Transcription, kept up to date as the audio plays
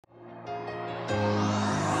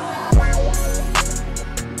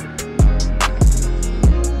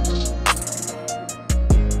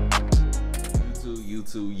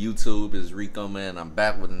YouTube is Rico, man. I'm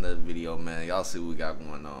back with another video, man. Y'all see what we got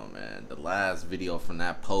going on, man. The last video from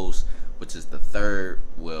that post, which is the third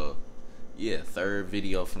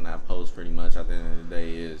video from that post, pretty much at the end of the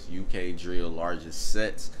day, is UK drill largest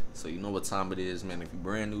sets. So you know what time it is, man. If you're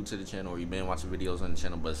brand new to the channel or you've been watching videos on the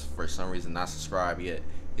channel but for some reason not subscribed yet,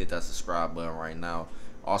 hit that subscribe button right now.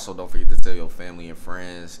 Also, don't forget to tell your family and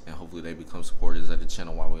friends, and hopefully they become supporters of the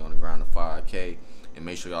channel while we're on the ground to 5K. And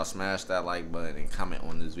make sure y'all smash that like button and comment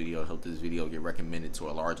on this video. Help this video get recommended to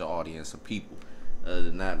a larger audience of people. Other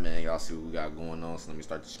than that, man, y'all see what we got going on. So let me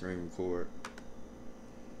start the screen record.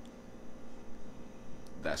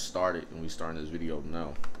 That started, and we starting this video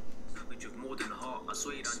now. More than heart, I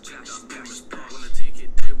swear that wanna take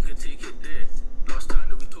it there, we can take it there. Last time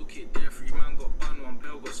that we took it there, 3 man got banned, 1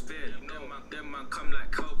 bell got spared. Them man come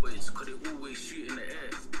like cowboys, cause they always shoot in the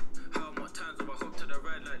air. How much times have I hopped to the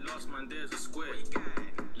right like last man, there's a square.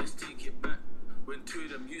 Let's take it back. When 2 of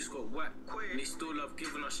them youths got whacked, and they still love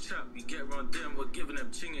giving us chat. We get round them, we're giving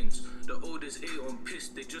them chingins. The oldest 8 on piss,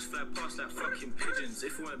 they just fly past like fucking pigeons.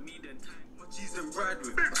 If it weren't me, then time. G's them ride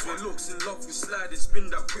with. I swear looks in love with slide and spin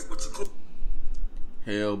that quick, what you call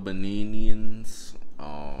Hellbanianz.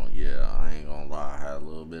 Yeah, I ain't gonna lie, I had a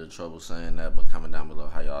little bit of trouble saying that, but comment down below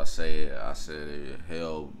how y'all say it. I said it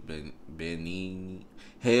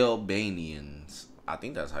Hellbanianz. I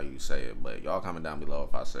think that's how you say it, but y'all comment down below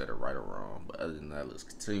if I said it right or wrong. But other than that, let's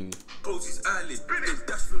continue.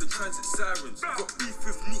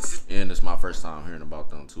 And it's my first time hearing about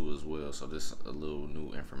them too as well, so this is a little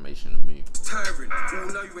new information to me.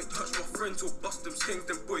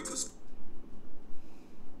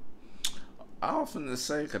 I often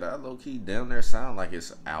say, could that low key down there sound like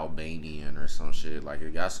it's Albanian or some shit, like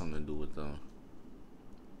it got something to do with them.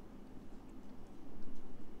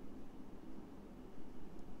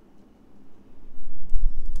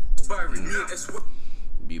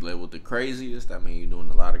 Be labeled the craziest, that mean you're doing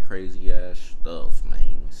a lot of crazy ass stuff,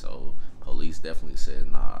 man. So police definitely said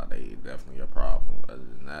nah, they definitely a problem. Other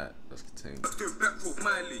than that, let's continue. I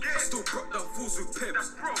still brought down fools with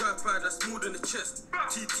peps. Drive by, that's more than a chest.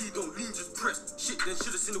 TT don't lean, just press. Shit, then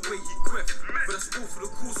should've seen the way he queft. But that's all for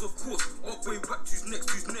the course, of course. All way back to who's next,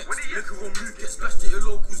 who's next. Make her on move, get splashed at your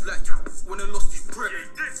locals like when I lost his breath.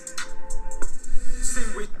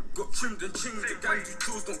 Same way got trimmed and chinged. The gang who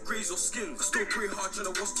chose don't graze or skin. I still pray hard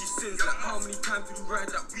trying to wash these sins. Like how many times did we ride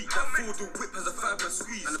that week? That 4-door whip has a 5-man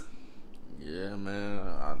squeeze. Yeah, man,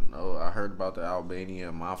 I know. I heard about the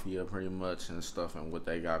Albanian Mafia pretty much and stuff and what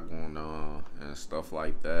they got going on and stuff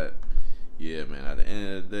like that. Yeah, man, at the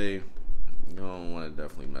end of the day, you don't want to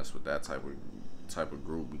definitely mess with that type of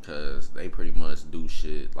group because they pretty much do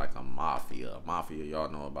shit like a mafia. Mafia, y'all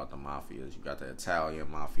know about the mafias. You got the Italian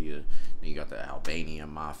mafia, then you got the Albanian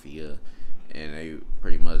mafia, and they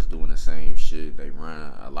pretty much doing the same shit. They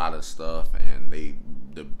run a lot of stuff, and they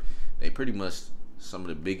pretty much some of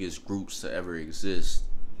the biggest groups to ever exist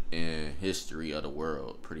in history of the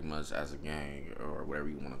world, pretty much as a gang or whatever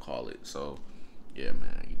you want to call it. So yeah,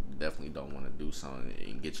 man, you definitely don't want to do something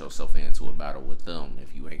and get yourself into a battle with them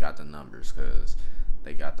if you ain't got the numbers, because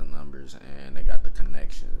they got the numbers and they got the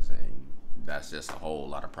connections, and that's just a whole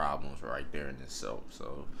lot of problems right there in itself.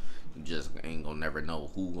 So you just ain't gonna never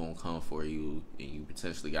know who gonna come for you, and you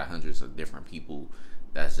potentially got hundreds of different people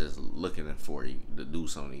that's just looking for you to do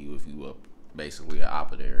something to you if you up basically an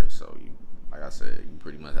op there. So you, like I said, you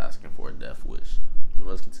pretty much asking for a death wish. But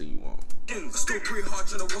let's continue on. Still pray hard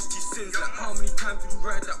trying to wash these sins. Like how many times did we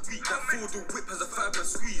ride that week? That 4-door whip has a 5-man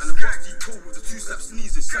squeeze. And the rusty toe with the 2-slap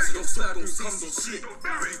sneezes. Sassy don't slide, don't come, don't slip.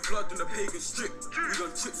 Really blood in the pagan strip. We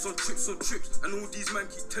done trips on trips on trips. And all these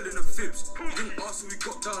men keep telling them fibs. We didn't ask what we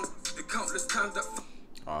got down. The countless times that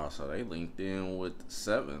so they linked in with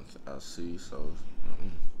 7th, I see. So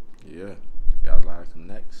yeah, got a lot of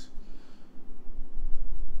connects.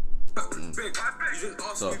 You didn't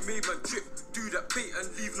ask me, made my drip. Do that bait and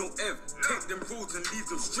leave no ev. Take them roads and leave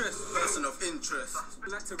them stressed. Person of interest.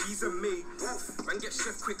 Like Theresa May. Man, get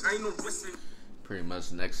chef quick, I ain't no wrestling. Pretty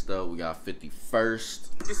much next up, we got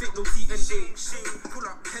 51st. This ain't no C&A. Pull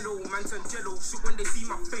up, hello, man, turn jello. Shoot when they see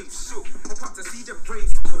my face. Shoot, pop up to see the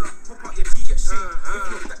braids. Pull up, pop up, your G get shit.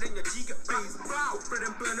 If not that, then your G get raised. Bread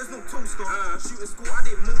and burn, there's no toaster. Shooting school, I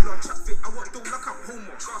didn't mold on traffic. I want dough like I'm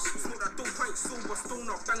homo. Smoke that dough, pint sober,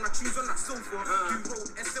 stone up, bang my tunes on that sofa. You roll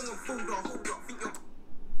SM1 folder, hold up, think you're.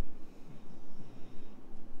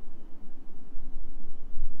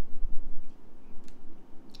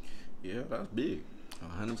 Yeah, that's big.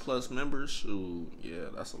 100+ members. Ooh, yeah,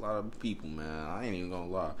 that's a lot of people, man. I ain't even gonna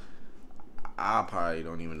lie. I probably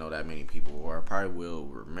don't even know that many people, or I probably will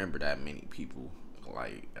remember that many people.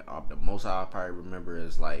 Like the most I probably remember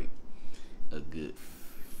is like a good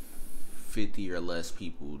 50 or less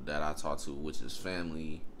people that I talk to, which is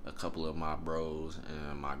family, a couple of my bros,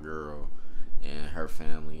 and my girl and her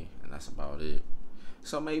family, and that's about it.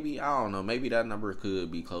 So maybe, I don't know, maybe that number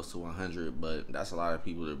could be close to 100, but that's a lot of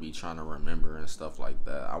people to be trying to remember and stuff like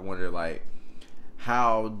that. I wonder, like,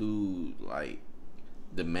 how do, like,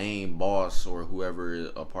 the main boss or whoever is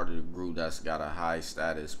a part of the group that's got a high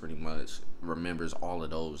status pretty much remembers all of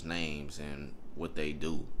those names and what they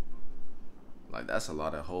do. Like, that's a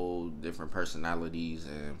lot of whole different personalities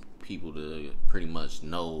and people to pretty much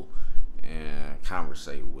know and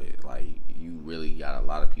conversate with. Like, you really got a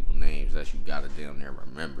lot of people names that you gotta damn near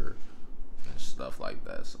remember and stuff like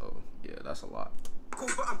that. So yeah, that's a lot.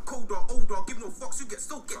 Cold, but I'm colder, older. Give no fucks, you get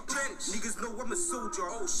still get drenched. Niggas know I'm a soldier.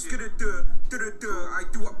 Oh shit. I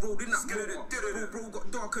do up road in that motor. Bro got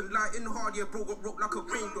dark and light and hard. Yeah, bro got rock like a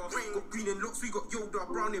raindrop. Got green and locks, we got Yoda.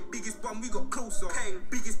 Brown and biggest bum, we got closer. Pang,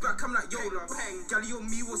 biggest back, I'm like Yoda. Pang, Gally on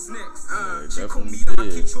me, what's next? She call me, like my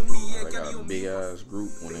kids on me. Yeah, Gally on me. Big ass group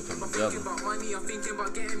when it comes together. I'm thinking about money, I'm thinking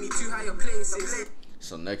about getting me to higher places.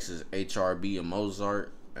 So next is HRB and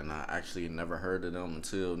Mozart. And I actually never heard of them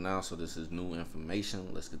until now, so this is new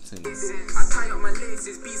information. Let's continue. I tie up my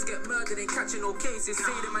laces, beats get murdered, ain't catching no cases.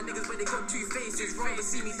 Fading my niggas when they got two faces. Rather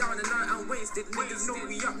see me down and out and wasted. Niggas know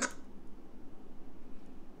we up.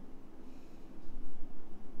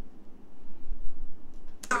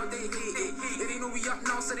 Now they hate it. They know we up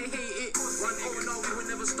now, so they hate it. Oh no, we will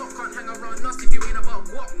never stop. Can't hang around us if you ain't about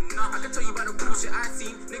what. Nah, I can tell you about the bullshit I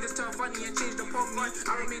seen. Niggas turn funny and change the pop me.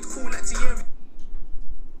 I remained cool like Thierry.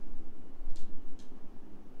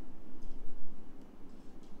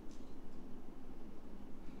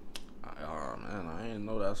 I didn't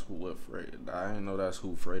know that's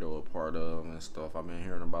who Fredo a part of and stuff. I've been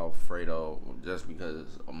hearing about Fredo just because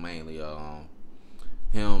mainly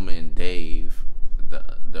him and Dave,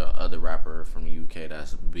 the other rapper from the UK,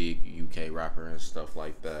 that's a big UK rapper and stuff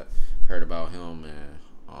like that. Heard about him and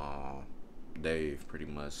Dave pretty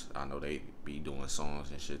much. I know they be doing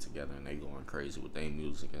songs and shit together and they going crazy with their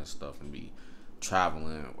music and stuff and be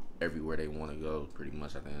traveling everywhere they want to go pretty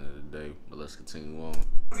much at the end of the day. But let's continue on.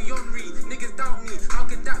 Niggas doubt me, how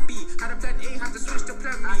could that be? Had a plan A, had to switch to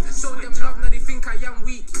plan B. Show them love, now they think I am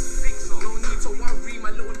weak. No need to worry,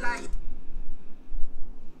 my little light.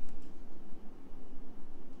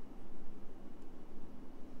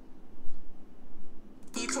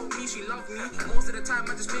 He told me she loved me. Most of the time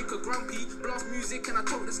I just make her grumpy. Blast music and I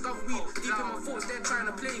talk the skunk weed. Deep in my thoughts, they're trying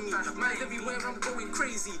to play me. Mind everywhere, I'm going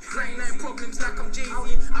crazy. 99 problems like I'm Jay-Z.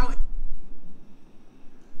 Out.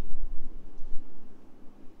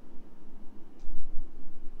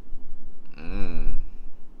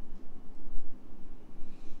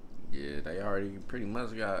 Yeah, they already pretty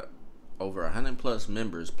much got over 100+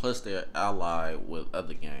 members, plus they're allied with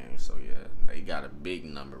other gangs. So yeah, they got a big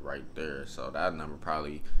number right there. So that number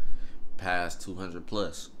probably past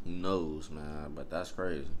 200+. Who knows, man? But that's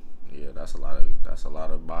crazy. Yeah, that's a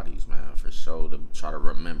lot of bodies, man, for sure, to try to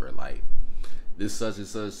remember. Like, this such and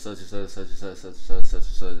such, such and such, such and such, such and such, such and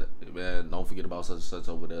such. Man, don't forget about such and such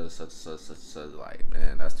over there, such and such, such and such. Like,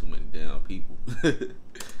 man, that's too many damn people.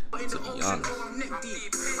 To be honest.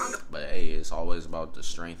 But hey, it's always about the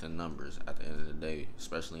strength in numbers at the end of the day,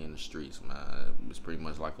 especially in the streets, man. It's pretty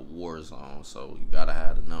much like a war zone, so you gotta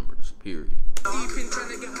have the numbers, period. Deep in trying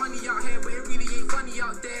to get money out here, but it really ain't funny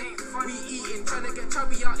out there. We eating, trying to get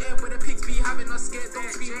chubby out here, where the pigs be having us scared.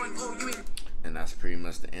 Don't be one, oh, you ain't. And that's pretty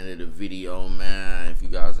much the end of the video, man. If you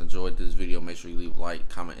guys enjoyed this video, make sure you leave a like,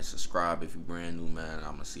 comment, and subscribe if you're brand new, man.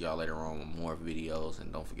 I'm going to see y'all later on with more videos.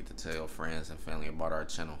 And don't forget to tell your friends and family about our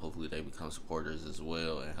channel. Hopefully they become supporters as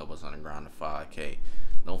well and help us on the ground to 5K.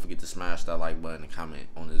 Don't forget to smash that like button and comment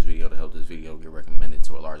on this video to help this video get recommended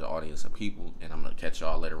to a larger audience of people. And I'm going to catch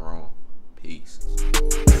y'all later on. Peace.